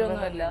നിർബന്ധമുള്ള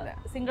കാര്യമൊന്നുമല്ല.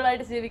 സിംഗിൾ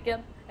ആയിട്ട് ജീവിക്കാം,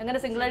 എങ്ങനെ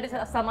സിംഗിൾ ആയിട്ട്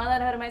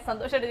സമാധാനപരമായി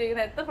സന്തോഷമായിട്ട്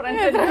ജീവിക്കുന്ന എത്ര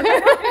ഫ്രണ്ട്സ്.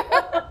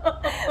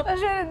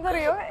 പക്ഷെ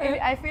എന്തറിയോ,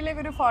 ഐ ഫീൽ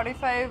ലൈക്ക് ഒരു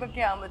 45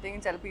 ഒക്കെ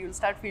ആകുമ്പോഴത്തേക്കും ചിലപ്പോൾ you will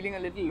start feeling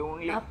A little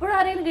lonely.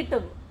 അപ്പോഴാരെങ്കിലും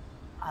കിട്ടും,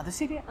 അത്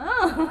ശരിയാ.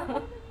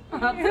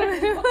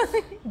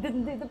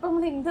 ഇതിപ്പോ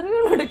നമ്മൾ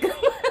ഇന്റർവ്യൂ എടുക്കും,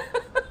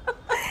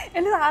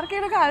 എനിക്ക്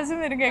ആർക്കെങ്കിലും ആവശ്യം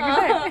വരും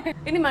കേൾക്കട്ടെ.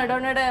 ഇനി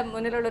മഡോണയുടെ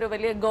മുന്നിലുള്ള ഒരു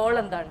വലിയ ഗോൾ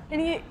എന്താണ്?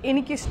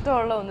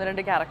 എനിക്കിഷ്ടമുള്ള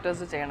 1-2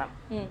 ക്യാരക്ടേഴ്സ് ചെയ്യണം,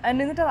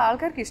 എന്നിട്ട് അത്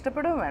ആൾക്കാർക്ക്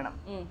ഇഷ്ടപ്പെടുകയും വേണം.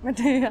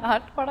 മറ്റേ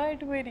art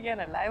പടമായിട്ട്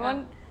പോയിരിക്കാനല്ല. I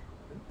want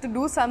to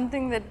do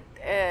something that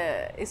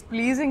is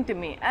pleasing to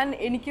me. And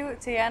എനിക്ക്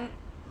ചെയ്യാൻ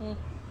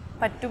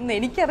പറ്റും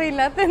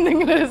എനിക്കറിയില്ലാത്ത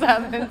എന്തെങ്കിലും ഒരു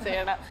സാധനം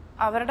ചെയ്യണം.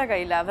 അവരുടെ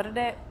കയ്യിൽ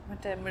അവരുടെ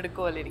മറ്റേ മിടുക്ക്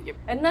പോലെ ഇരിക്കും.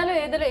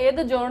 എന്നാലും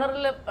ഏത്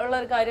ജോണറിൽ ഉള്ള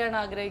ഒരു കാര്യമാണ്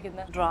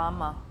ആഗ്രഹിക്കുന്നത്?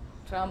 ഡ്രാമ.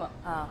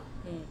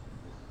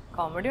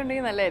 കോമഡി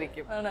ഉണ്ടെങ്കിൽ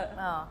നല്ലതായിരിക്കും.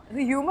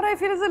 Humour I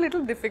feel is A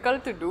little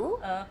difficult to do.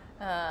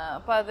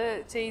 അപ്പൊ അത്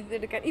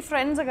ചെയ്തെടുക്കാൻ ഈ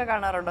ഫ്രണ്ട്സ് ഒക്കെ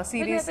കാണാറുണ്ടോ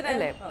സീരീസ്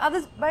അല്ലേ, അത്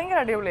ഭയങ്കര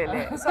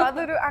അടിപൊളിയല്ലേ. സോ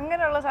അതൊരു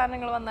അങ്ങനെയുള്ള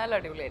സാധനങ്ങൾ വന്നാലും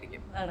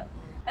അടിപൊളിയായിരിക്കും.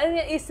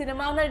 ഈ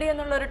സിനിമാ നടി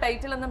എന്നുള്ള ഒരു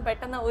ടൈറ്റിൽ ഒന്നും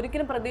പെട്ടെന്ന്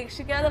ഒരിക്കലും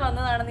പ്രതീക്ഷിക്കാതെ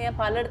വന്നതാണെന്ന് ഞാൻ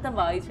പലയിടത്തും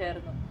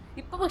വായിച്ചായിരുന്നു.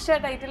 ഇപ്പൊ പക്ഷെ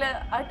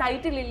ആ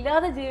ടൈറ്റിൽ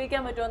ഇല്ലാതെ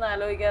ജീവിക്കാൻ പറ്റുമോ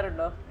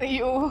ആലോചിക്കാറുണ്ടോ?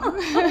 അയ്യോ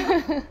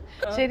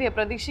ശരിയാ,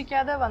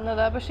 പ്രതീക്ഷിക്കാതെ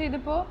വന്നതാ. പക്ഷെ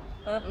ഇതിപ്പോ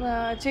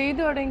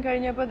ചെയ്തു തുടങ്ങി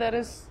കഴിഞ്ഞപ്പോ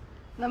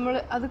നമ്മൾ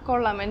അത്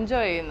കൊള്ളാം,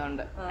 എൻജോയ്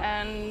ചെയ്യുന്നുണ്ട്.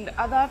 ആൻഡ്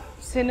അത് ആ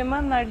സിനിമ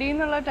നടി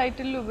എന്നുള്ള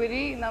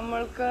ടൈറ്റിലുപരി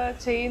നമ്മൾക്ക്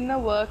ചെയ്യുന്ന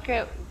വർക്ക്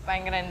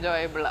ഭയങ്കര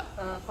എൻജോയബിളാ.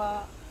 അപ്പൊ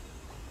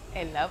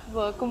എല്ലാ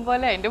വർക്കും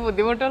പോലെ അതിന്റെ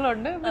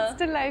ബുദ്ധിമുട്ടുകളുണ്ട്.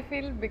 Still I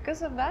feel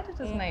because of that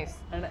it is nice.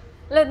 അല്ല,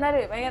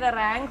 എന്നാലും ഭയങ്കര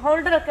റാങ്ക്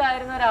ഹോൾഡർ ഒക്കെ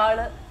ആയിരുന്ന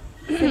ഒരാള്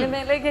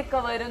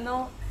സിനിമയിലേക്കൊക്കെ വരുന്നു,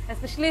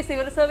 എസ്പെഷ്യലി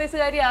സിവിൽ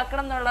സർവീസുകാരി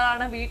ആക്കണം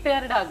എന്നുള്ളതാണ്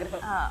വീട്ടുകാരുടെ ആഗ്രഹം.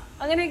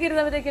 അങ്ങനെയൊക്കെ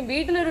ഇരുന്നപ്പോഴത്തേക്കും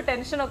വീട്ടിലൊരു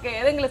ടെൻഷനൊക്കെ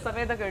ഏതെങ്കിലും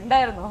സമയത്തൊക്കെ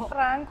ഉണ്ടായിരുന്നോ?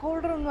 റാങ്ക്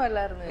ഹോൾഡർ ഒന്നും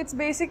അല്ലായിരുന്നു. ഇറ്റ്സ്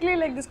ബേസിക്കലി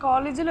ലൈക്ക് ദിസ്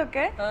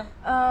കോളേജിലൊക്കെ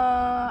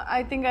I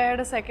think I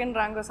had A second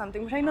rank or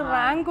something. പക്ഷെ അതിന്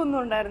റാങ്ക് ഒന്നും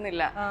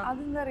ഉണ്ടായിരുന്നില്ല.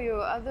 അതെന്താ അറിയോ,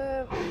 അത്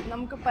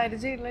നമുക്ക്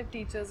പരിചയമുള്ള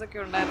ടീച്ചേഴ്സ് ഒക്കെ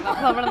ഉണ്ടായിരുന്നു.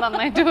 അപ്പൊ നമ്മൾ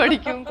നന്നായിട്ട്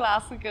പഠിക്കും,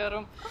 ക്ലാസ്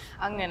കയറും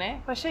അങ്ങനെ.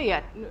 പക്ഷെ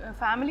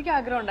ഫാമിലിക്ക്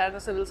ആഗ്രഹം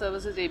ഉണ്ടായിരുന്നു സിവിൽ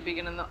സർവീസ്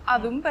ചെയ്യിപ്പിക്കണമെന്ന്.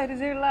 അതും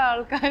പരിചയമുള്ള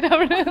ആൾക്കാർ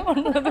അവിടെ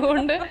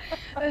ഉള്ളതുകൊണ്ട്.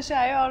 പക്ഷെ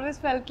ഐ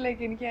ഓൾവേസ് ഫെൽറ്റ്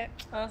ലൈക്ക് എനിക്ക്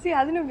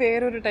അതിന്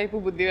വേറൊരു ടൈപ്പ്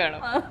ബുദ്ധി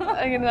വേണം.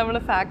 ഇങ്ങനെ നമ്മള്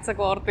ഫാക്ട്സ്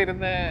ഒക്കെ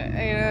ഓർത്തിരുന്ന്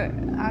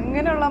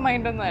അങ്ങനെയുള്ള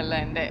മൈൻഡൊന്നും അല്ല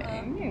എൻ്റെ.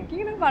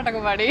 എനിക്കിങ്ങനെ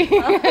പാട്ടൊക്കെ പാടി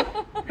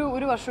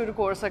ഒരു വർഷം ഒരു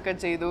കോഴ്സൊക്കെ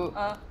ചെയ്തു.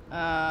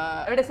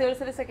 Civil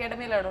service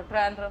അക്കാഡമിയിലാണോ?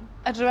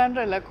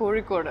 ട്രിവാൻഡ്രം അല്ല,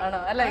 കോഴിക്കോട്.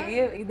 അല്ല,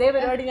 ഇതേ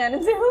പരിപാടി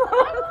ഞാനും ചെയ്തു.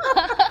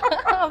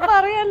 അപ്പൊ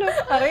അറിയാലോ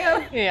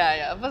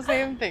അപ്പൊ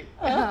സെയിം തിങ്.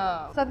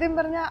 സത്യം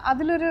പറഞ്ഞാൽ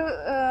അതിലൊരു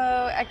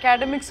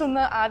അക്കാഡമിക്സ്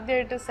ഒന്ന്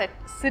ആദ്യമായിട്ട്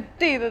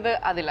സെറ്റ് ചെയ്തത്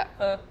അതില.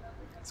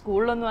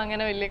 സ്കൂളിലൊന്നും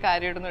അങ്ങനെ വലിയ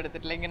കാര്യമായിട്ടൊന്നും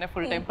എടുത്തിട്ടില്ല, ഇങ്ങനെ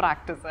ഫുൾ ടൈം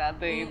പ്രാക്ടീസ്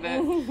അത് ഇത്.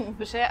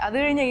 പക്ഷെ അത്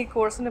കഴിഞ്ഞ് ഈ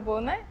കോഴ്സിന്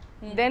പോകുന്ന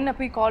ദെൻ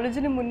അപ്പൊ ഈ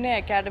കോളേജിന് മുന്നേ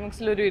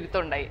അക്കാഡമിക്സിൽ ഒരു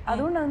ഇരുത്തുണ്ടായി.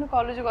 അതുകൊണ്ടാണ്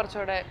കോളേജ്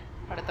കുറച്ചുകൂടെ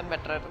പഠിത്തം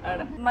ബെറ്റർ.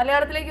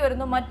 മലയാളത്തിലേക്ക്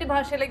വരുന്നു, മറ്റു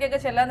ഭാഷയിലേക്കൊക്കെ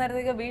ചെല്ലാൻ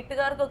നേരത്തേക്ക്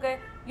വീട്ടുകാർക്കൊക്കെ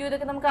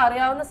ഇതൊക്കെ നമുക്ക്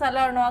അറിയാവുന്ന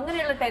സ്ഥലമാണോ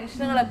അങ്ങനെയുള്ള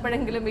ടെൻഷനുകൾ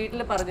എപ്പോഴെങ്കിലും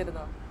വീട്ടിൽ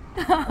പറഞ്ഞിരുന്നോ?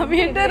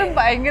 വീട്ടുകാരും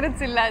ഭയങ്കര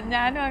ചില്ല,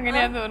 ഞാനും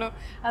അങ്ങനെയാന്ന് തോന്നുന്നു.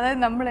 അതായത്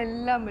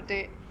നമ്മളെല്ലാം മറ്റേ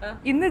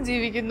ഇന്ന്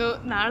ജീവിക്കുന്നു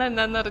നാളെ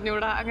എന്താന്ന്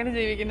അറിഞ്ഞൂടാ അങ്ങനെ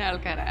ജീവിക്കുന്ന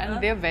ആൾക്കാരാണ്.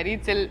 ദേ വെരി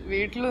ചിൽ.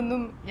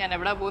 വീട്ടിലൊന്നും ഞാൻ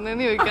എവിടാ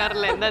പോകുന്നതെന്ന്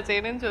ചോദിക്കാറില്ല, എന്താ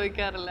ചെയ്യുന്നതെന്ന്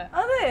ചോദിക്കാറില്ല.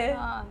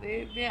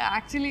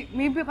 ആക്ച്വലി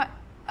മേ ബി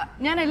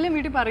ഞാൻ എല്ലാം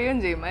വീട്ടിൽ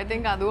പറയുകയും ചെയ്യും. ഐ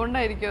തിങ്ക്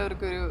അതുകൊണ്ടായിരിക്കും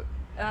അവർക്കൊരു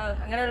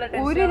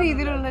ഒരു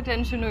രീതിയിലുള്ള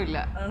ടെൻഷനും ഇല്ല.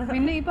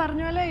 പിന്നെ ഈ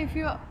പറഞ്ഞ പോലെ if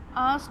you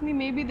ask me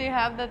maybe they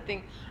have that thing,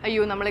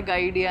 അയ്യോ നമ്മളെ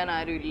ഗൈഡ് ചെയ്യാൻ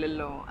ആരും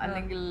ഇല്ലല്ലോ,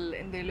 അല്ലെങ്കിൽ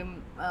എന്തെങ്കിലും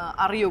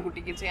അറിയോ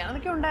കുട്ടിക്ക് ചെയ്യാൻ,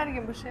 അതൊക്കെ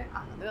ഉണ്ടായിരിക്കും. പക്ഷെ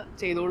അത്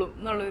ചെയ്തോളും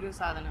എന്നുള്ളൊരു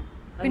സാധനം.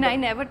 പിന്നെ ഐ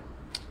നെവർ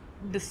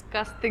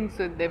ഡിസ്കസ് തിങ്സ്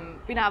വിത്ത് ദം.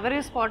 പിന്നെ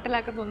അവരെ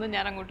സ്പോട്ടിലാക്കുന്നൊന്നും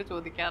ഞാൻ അങ്ങോട്ട്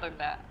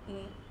ചോദിക്കാറില്ല.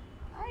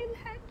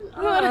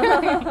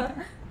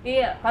 ഈ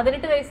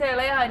 18 വയസ്സ്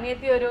ഇളയ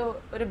അനിയത്തി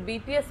ഒരു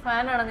BTS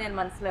ഫാൻ ആണെന്ന് ഞാൻ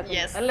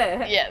മനസ്സിലാക്കുന്നു അല്ലേ?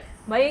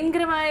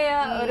 ഭയങ്കരമായ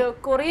ഒരു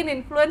കൊറിയൻ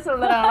ഇൻഫ്ലുവൻസ്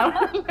ഉള്ള ഒരാളാണ്.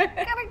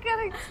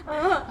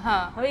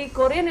 അപ്പൊ ഈ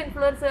കൊറിയൻ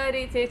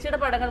ഇൻഫ്ലുവൻസുകാരി ചേച്ചിയുടെ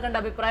പടങ്ങൾ കണ്ട്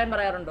അഭിപ്രായം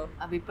പറയാറുണ്ടോ?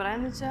 അഭിപ്രായം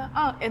എന്ന് വെച്ചാ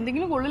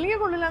എന്തെങ്കിലും കൊള്ളില്ലെങ്കിൽ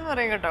കൊള്ളില്ല എന്ന്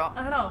പറയും കേട്ടോ.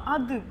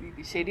 അത്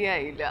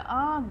ശരിയായില്ല, ആ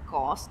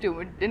costume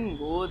it didn't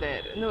go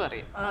there എന്ന്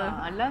പറയും.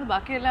 അല്ലാതെ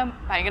ബാക്കിയെല്ലാം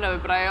ഭയങ്കര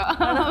അഭിപ്രായം.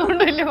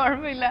 അതുകൊണ്ട് വലിയ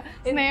കുഴപ്പമില്ല,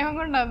 സ്നേഹം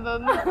കൊണ്ടാന്ന്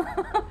തോന്നുന്നു.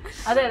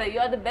 അതെ അതെ, you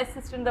are the best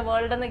sister in the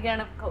world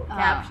എന്നൊക്കെയാണ്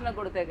ക്യാപ്ഷനൊക്കെ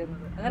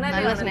കൊടുത്തേക്കുന്നത്. അങ്ങനെ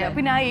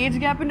പിന്നെ ആ ഏജ്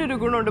ഗ്യാപ്പിന്റെ ഒരു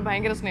ഗുണമുണ്ട്,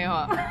 ഭയങ്കര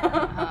സ്നേഹമാണ്.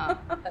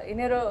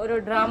 ഇനി ഒരു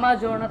ഡ്രാമ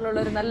ജോണറിലുള്ള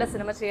ഒരു നല്ല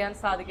സിനിമ ചെയ്യാൻ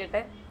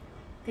സാധിക്കട്ടെ.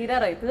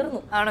 തീരാറായി, തീർന്നു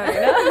ആണോ?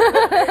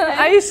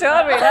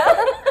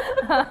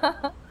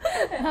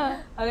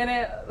 അങ്ങനെ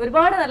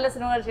ഒരുപാട് നല്ല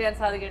സിനിമകൾ ചെയ്യാൻ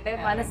സാധിക്കട്ടെ.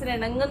 മനസ്സിന്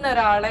ഇണങ്ങുന്ന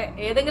ഒരാളെ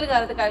ഏതെങ്കിലും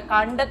കാലത്ത്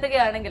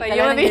കണ്ടെത്തുകയാണെങ്കിൽ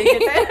കല്യാണം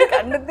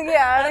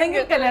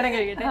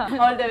കഴിക്കട്ടെ.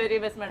 All the very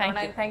best madam.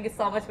 Thank you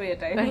so much for your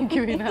time. Thank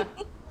you Veena.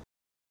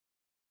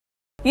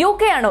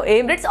 UK ആണോ?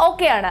 AIMBRITZ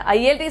ഓക്കെ ആണ്.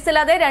 IELTS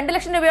ഇല്ലാതെ 2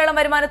 ലക്ഷം രൂപയോളം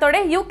വരുമാനത്തോടെ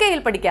UK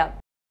യിൽ പഠിക്കാം.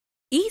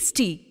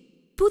 ഈസ്റ്റി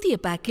പുതിയ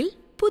പാക്കിൽ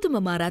പുതുമ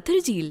മാറാത്ത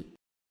രുചിയിൽ.